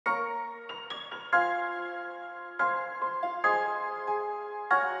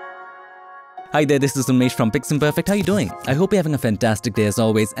Hi there, this is Unmesh from PiXimperfect. How are you doing? I hope you're having a fantastic day as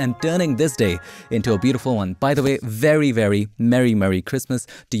always and turning this day into a beautiful one. By the way, very Merry Christmas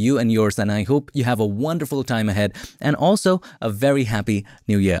to you and yours, and I hope you have a wonderful time ahead and also a very happy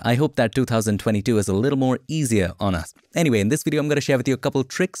new year. I hope that 2022 is a little more easier on us. Anyway, in this video, I'm going to share with you a couple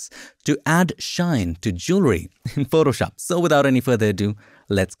tricks to add shine to jewelry in Photoshop. So without any further ado,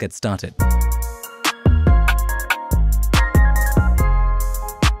 let's get started.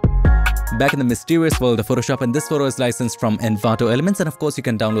 Back in the mysterious world of Photoshop, and this photo is licensed from Envato Elements, and of course you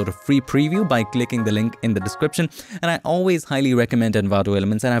can download a free preview by clicking the link in the description. And I always highly recommend Envato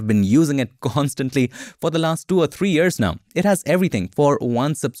Elements, and I've been using it constantly for the last 2 or 3 years now. It has everything. For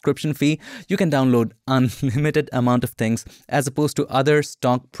one subscription fee, you can download unlimited amount of things as opposed to other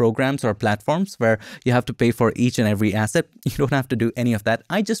stock programs or platforms where you have to pay for each and every asset. You don't have to do any of that.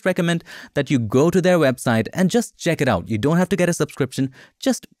 I just recommend that you go to their website and just check it out. You don't have to get a subscription.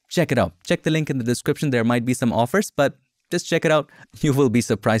 Just check it out. Check the link in the description. There might be some offers, but just check it out. You will be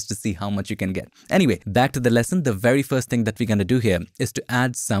surprised to see how much you can get. Anyway, back to the lesson. The very first thing that we're going to do here is to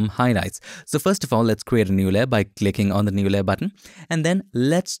add some highlights. So first of all, let's create a new layer by clicking on the new layer button. And then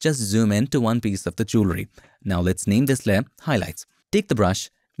let's just zoom in to one piece of the jewelry. Now let's name this layer highlights. Take the brush.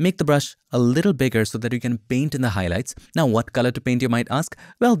 Make the brush a little bigger so that you can paint in the highlights. Now, what color to paint, you might ask?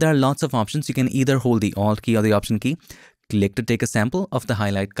 Well, there are lots of options. You can either hold the Alt key or the Option key, click to take a sample of the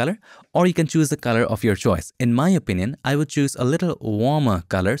highlight color, or you can choose the color of your choice. In my opinion, I would choose a little warmer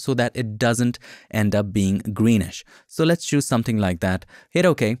color so that it doesn't end up being greenish. So let's choose something like that. Hit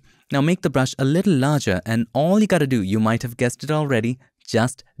OK. Now make the brush a little larger, and all you gotta do, you might have guessed it already,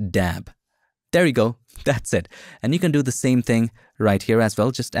 just dab. There you go. That's it. And you can do the same thing right here as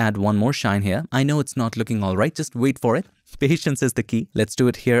well. Just add one more shine here. I know it's not looking all right. Just wait for it. Patience is the key. Let's do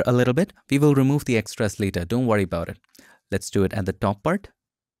it here a little bit. We will remove the extras later. Don't worry about it. Let's do it at the top part.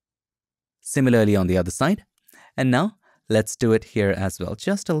 Similarly on the other side. And now let's do it here as well.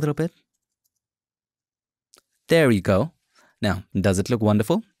 Just a little bit. There you go. Now, does it look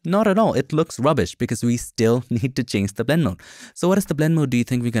wonderful? Not at all. It looks rubbish because we still need to change the blend mode. So what is the blend mode do you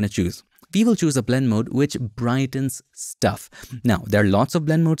think we're going to choose? We will choose a blend mode which brightens stuff. Now, there are lots of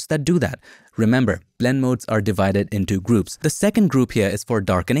blend modes that do that. Remember, blend modes are divided into groups. The second group here is for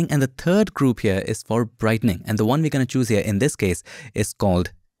darkening, and the third group here is for brightening. And the one we're going to choose here in this case is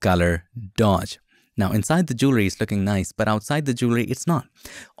called color dodge. Now, inside the jewelry is looking nice, but outside the jewelry, it's not.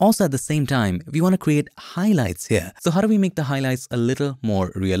 Also, at the same time, we want to create highlights here. So how do we make the highlights a little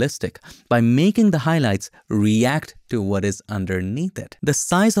more realistic? By making the highlights react to what is underneath it. The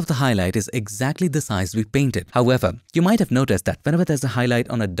size of the highlight is exactly the size we painted. However, you might have noticed that whenever there's a highlight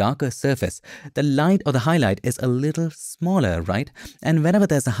on a darker surface, the light or the highlight is a little smaller, right? And whenever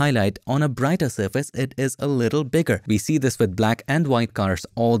there's a highlight on a brighter surface, it is a little bigger. We see this with black and white colors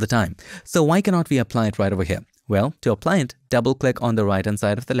all the time. So why cannot we apply it right over here? Well, to apply it, double click on the right hand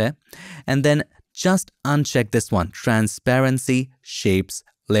side of the layer and then just uncheck this one, transparency shapes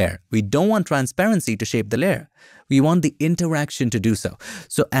layer. We don't want transparency to shape the layer. We want the interaction to do so.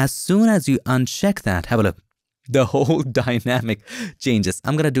 So as soon as you uncheck that, have a look. The whole dynamic changes.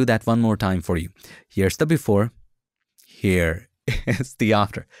 I'm going to do that one more time for you. Here's the before. Here is the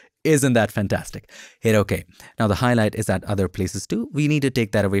after. Isn't that fantastic? Hit OK. Now the highlight is at other places too. We need to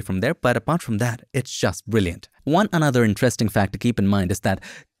take that away from there. But apart from that, it's just brilliant. One another interesting fact to keep in mind is that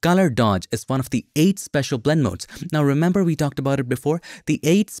color dodge is one of the 8 special blend modes. Now remember we talked about it before. The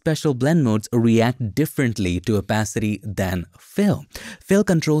 8 special blend modes react differently to opacity than fill. Fill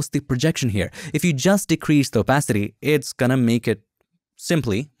controls the projection here. If you just decrease the opacity, it's gonna make it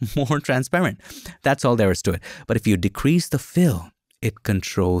simply more transparent. That's all there is to it. But if you decrease the fill, it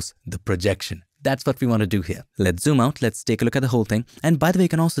controls the projection. That's what we want to do here. Let's zoom out. Let's take a look at the whole thing. And by the way, you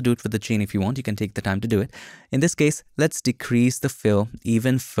can also do it with the chain if you want. You can take the time to do it. In this case, let's decrease the fill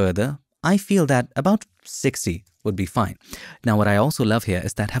even further. I feel that about 60 would be fine. Now, what I also love here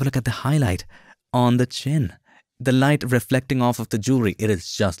is that have a look at the highlight on the chin. The light reflecting off of the jewelry, it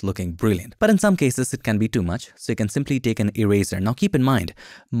is just looking brilliant. But in some cases, it can be too much. So you can simply take an eraser. Now keep in mind,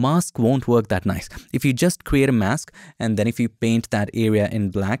 mask won't work that nice. If you just create a mask and then if you paint that area in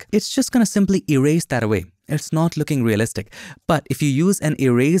black, it's just going to simply erase that away. It's not looking realistic. But if you use an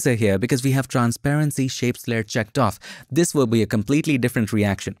eraser here, because we have transparency shapes layer checked off, this will be a completely different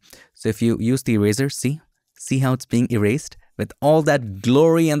reaction. So if you use the eraser, see how it's being erased with all that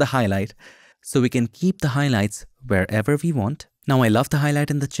glory and the highlight. So we can keep the highlights wherever we want. Now I love the highlight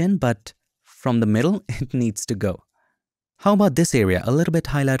in the chin, but from the middle, it needs to go. How about this area? A little bit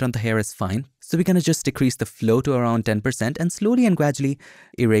highlight on the hair is fine. So we're going to just decrease the flow to around 10% and slowly and gradually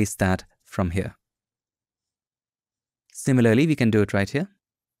erase that from here. Similarly, we can do it right here.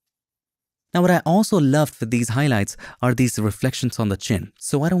 Now, what I also loved with these highlights are these reflections on the chin.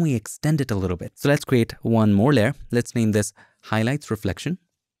 So why don't we extend it a little bit? So let's create one more layer. Let's name this highlights reflection.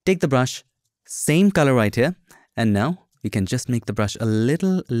 Take the brush, same color right here. And now we can just make the brush a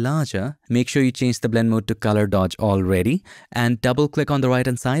little larger. Make sure you change the blend mode to color dodge already and double click on the right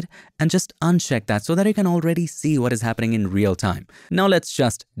hand side and just uncheck that so that you can already see what is happening in real time. Now let's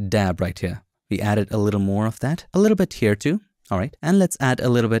just dab right here. We added a little more of that, a little bit here too. All right, and let's add a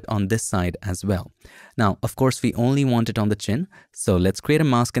little bit on this side as well. Now, of course, we only want it on the chin. So let's create a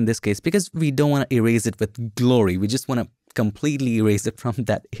mask in this case because we don't want to erase it with glory. We just want to completely erase it from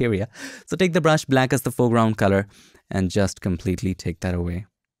that area. So take the brush, black as the foreground color, and just completely take that away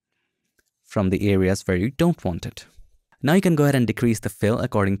from the areas where you don't want it. Now you can go ahead and decrease the fill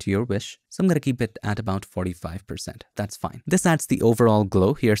according to your wish. So I'm going to keep it at about 45%. That's fine. This adds the overall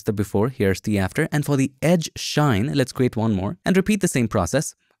glow. Here's the before, here's the after. And for the edge shine, let's create one more and repeat the same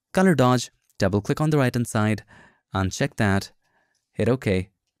process. Color dodge, double click on the right hand side, uncheck that, hit OK,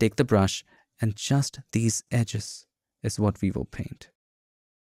 take the brush, and just these edges is what we will paint.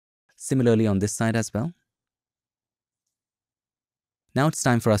 Similarly on this side as well. Now it's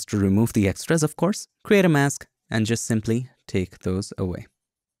time for us to remove the extras, of course. Create a mask and just simply take those away.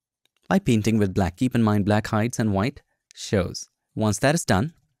 By painting with black, keep in mind black hides and white shows. Once that is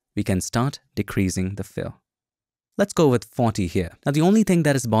done, we can start decreasing the fill. Let's go with 40 here. Now the only thing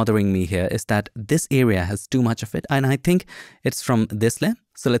that is bothering me here is that this area has too much of it and I think it's from this layer.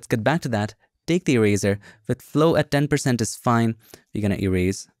 So let's get back to that. Take the eraser. With flow at 10% is fine. We're going to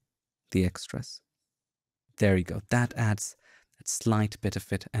erase the extras. There you go. That adds that slight bit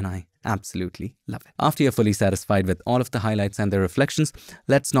of it and I absolutely love it. After you're fully satisfied with all of the highlights and the reflections,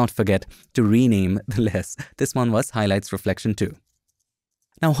 let's not forget to rename the layers. This one was highlights reflection 2.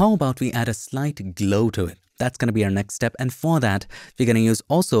 Now how about we add a slight glow to it? That's going to be our next step, and for that we're going to use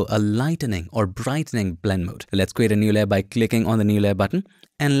also a lightening or brightening blend mode. Let's create a new layer by clicking on the new layer button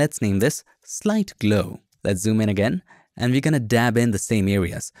and let's name this slight glow. Let's zoom in again and we're going to dab in the same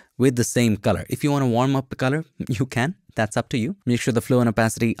areas with the same color. If you want to warm up the color, you can. That's up to you. Make sure the flow and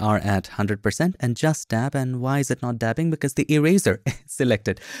opacity are at 100% and just dab. And why is it not dabbing? Because the eraser is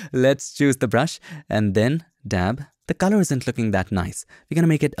selected. Let's choose the brush and then dab. The color isn't looking that nice. We're going to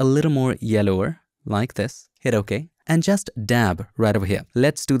make it a little more yellower like this. Hit OK and just dab right over here.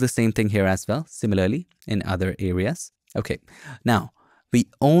 Let's do the same thing here as well. Similarly in other areas. Okay, now we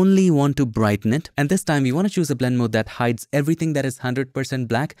only want to brighten it, and this time we want to choose a blend mode that hides everything that is 100%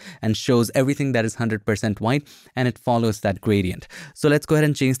 black and shows everything that is 100% white, and it follows that gradient. So let's go ahead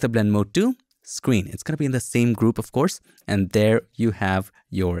and change the blend mode to screen. It's going to be in the same group, of course, and there you have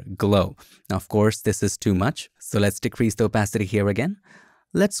your glow. Now, of course, this is too much, so let's decrease the opacity here again.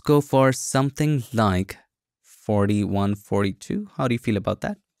 Let's go for something like 41, 42. How do you feel about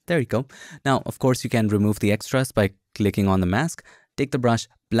that? There you go. Now, of course, you can remove the extras by clicking on the mask. Take the brush,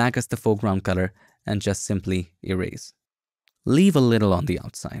 black as the foreground color, and just simply erase. Leave a little on the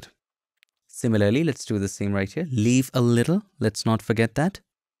outside. Similarly, let's do the same right here. Leave a little. Let's not forget that.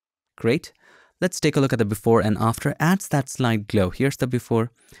 Great. Let's take a look at the before and after. Adds that slight glow. Here's the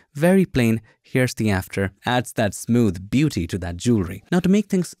before. Very plain. Here's the after. Adds that smooth beauty to that jewelry. Now, to make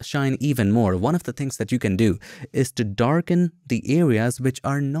things shine even more, one of the things that you can do is to darken the areas which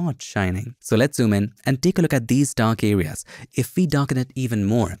are not shining. So let's zoom in and take a look at these dark areas. If we darken it even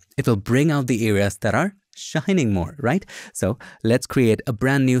more, it will bring out the areas that are shining more, right? So let's create a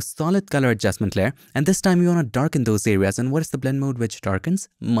brand new solid color adjustment layer, and this time you want to darken those areas. And what is the blend mode which darkens?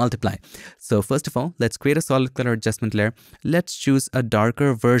 Multiply. So first of all, let's create a solid color adjustment layer. Let's choose a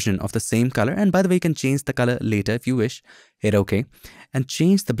darker version of the same color, and by the way, you can change the color later if you wish. Hit OK and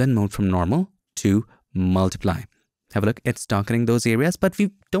change the blend mode from normal to multiply. Have a look, it's darkening those areas, but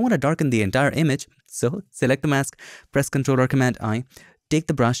we don't want to darken the entire image. So select the mask, press Ctrl or Command I, take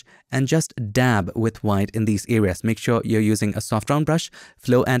the brush and just dab with white in these areas. Make sure you're using a soft round brush,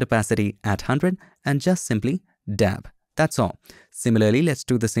 flow and opacity at 100, and just simply dab. That's all. Similarly, let's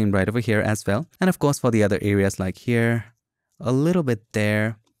do the same right over here as well. And of course, for the other areas like here, a little bit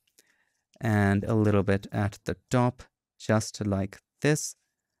there, and a little bit at the top, just like this.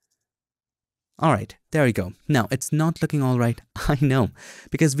 All right, there we go. Now, it's not looking all right, I know,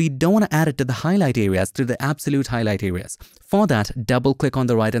 because we don't want to add it to the highlight areas, to the absolute highlight areas. For that, double click on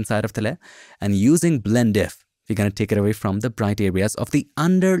the right hand side of the layer, and using blend if, we're going to take it away from the bright areas of the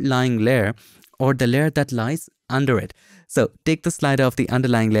underlying layer or the layer that lies under it. So take the slider of the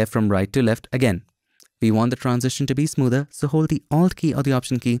underlying layer from right to left. Again, we want the transition to be smoother, so hold the Alt key or the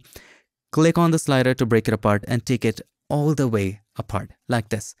Option key, click on the slider to break it apart and take it all the way apart like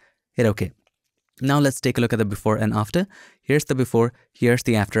this. Hit OK. Now let's take a look at the before and after. Here's the before, here's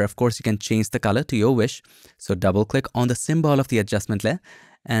the after. Of course, you can change the color to your wish. So double click on the symbol of the adjustment layer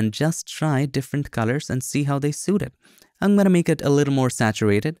and just try different colors and see how they suit it. I'm going to make it a little more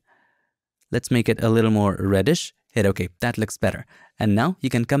saturated. Let's make it a little more reddish. Hit OK, that looks better. And now you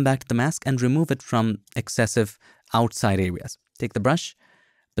can come back to the mask and remove it from excessive outside areas. Take the brush,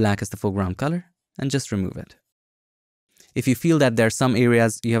 black is the foreground color, and just remove it. If you feel that there are some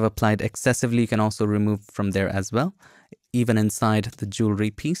areas you have applied excessively, you can also remove from there as well, even inside the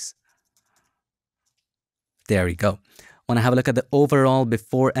jewelry piece. There we go. Want to have a look at the overall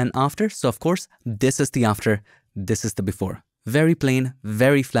before and after? So of course, this is the after, this is the before. Very plain,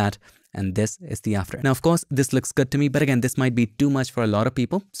 very flat, and this is the after. Now, of course, this looks good to me, but again, this might be too much for a lot of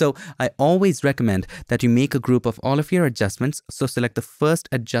people. So I always recommend that you make a group of all of your adjustments. So select the first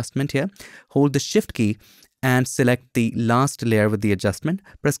adjustment here, hold the Shift key, and select the last layer with the adjustment.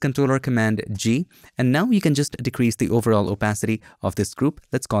 Press Ctrl or Command G, and now you can just decrease the overall opacity of this group.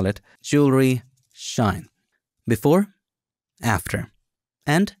 Let's call it Jewelry Shine. Before, after.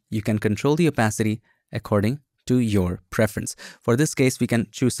 And you can control the opacity according to your preference. For this case, we can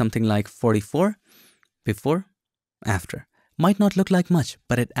choose something like 44, before, after. Might not look like much,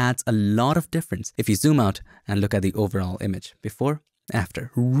 but it adds a lot of difference. If you zoom out and look at the overall image, before,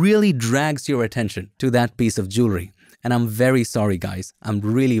 after, really drags your attention to that piece of jewelry. And I'm very sorry, guys. I'm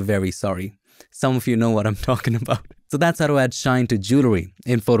really very sorry. Some of you know what I'm talking about. So that's how to add shine to jewelry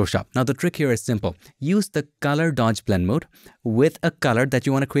in Photoshop. Now the trick here is simple. Use the color dodge blend mode with a color that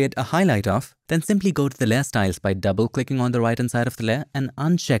you want to create a highlight of. Then simply go to the layer styles by double clicking on the right hand side of the layer and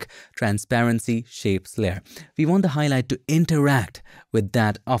uncheck transparency shapes layer. We want the highlight to interact with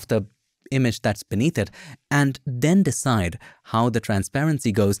that of the image that's beneath it, and then decide how the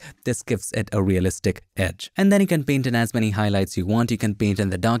transparency goes. This gives it a realistic edge. And then you can paint in as many highlights you want. You can paint in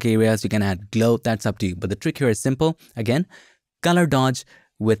the dark areas, you can add glow, that's up to you. But the trick here is simple. Again, color dodge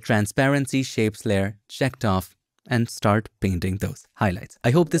with transparency shapes layer checked off, and start painting those highlights. I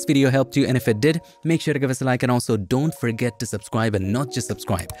hope this video helped you, and if it did, make sure to give us a like, and also don't forget to subscribe, and not just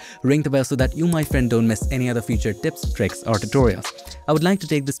subscribe. Ring the bell so that you, my friend, don't miss any other future tips, tricks, or tutorials. I would like to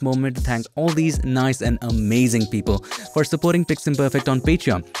take this moment to thank all these nice and amazing people for supporting PiXimperfect on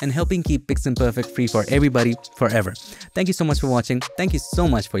Patreon and helping keep PiXimperfect free for everybody forever. Thank you so much for watching. Thank you so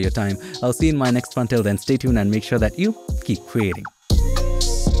much for your time. I'll see you in my next one. Till then, stay tuned and make sure that you keep creating.